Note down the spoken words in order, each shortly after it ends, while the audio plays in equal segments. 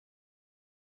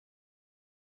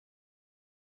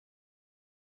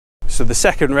So the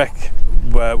second wreck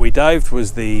we dived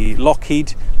was the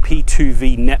Lockheed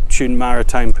P2V Neptune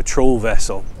maritime patrol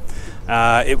vessel.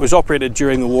 It was operated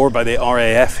during the war by the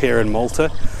RAF here in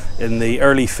Malta. In the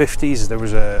early 50s, there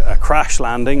was a crash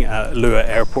landing at Luqa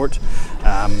airport.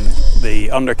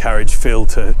 The undercarriage failed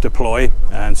to deploy,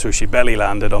 and so she belly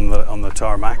landed on the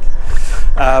tarmac.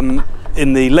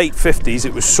 In the late 50s,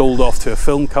 it was sold off to a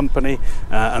film company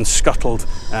and scuttled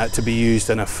to be used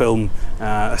in a film,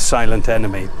 A Silent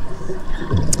Enemy.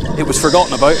 It was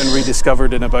forgotten about and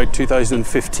rediscovered in about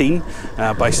 2015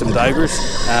 by some divers,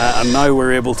 and now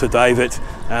we're able to dive it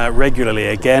regularly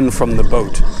again from the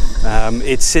boat.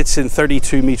 It sits in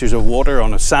 32 meters of water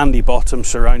on a sandy bottom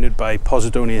surrounded by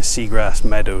Posidonia seagrass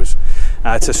meadows.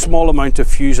 It's a small amount of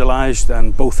fuselage,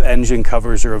 and both engine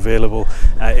covers are available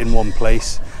in one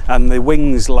place, and the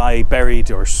wings lie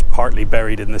buried or partly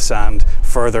buried in the sand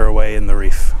further away in the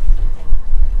reef.